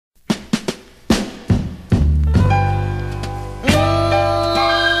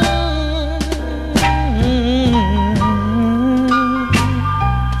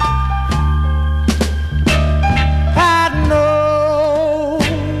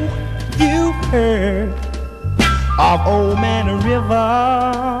heard of Old Man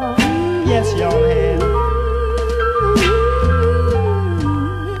River. Yes, y'all have.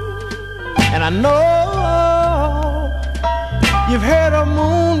 And I know you've heard of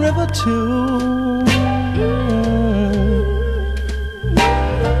Moon River too.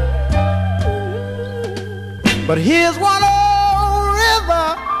 But here's one old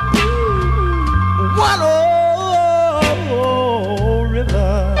river, one old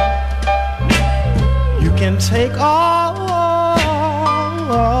river. You can take all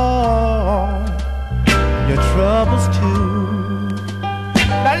your troubles too.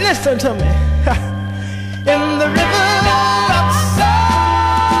 Now listen to me. In the river of soul,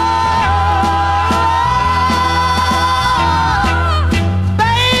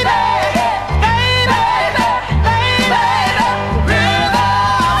 baby, baby, baby, river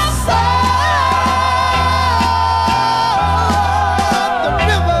of soul, the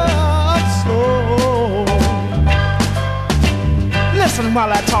river of soul. Listen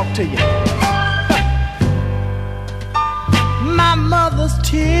while I talk to you. My mother's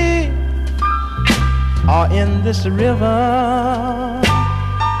tears are in this river.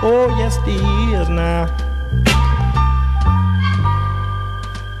 Oh, yes, they is now.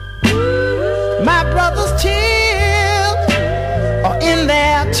 My brother's tears are in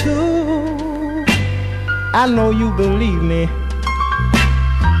there too. I know you believe me.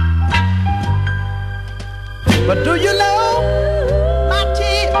 But do you know my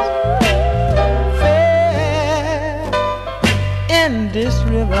tears fell in this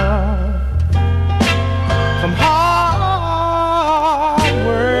river? From hard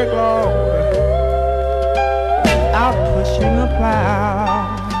work, Lord, out pushing a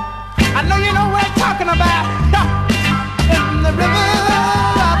plow. I know you know what I'm talking about. In the river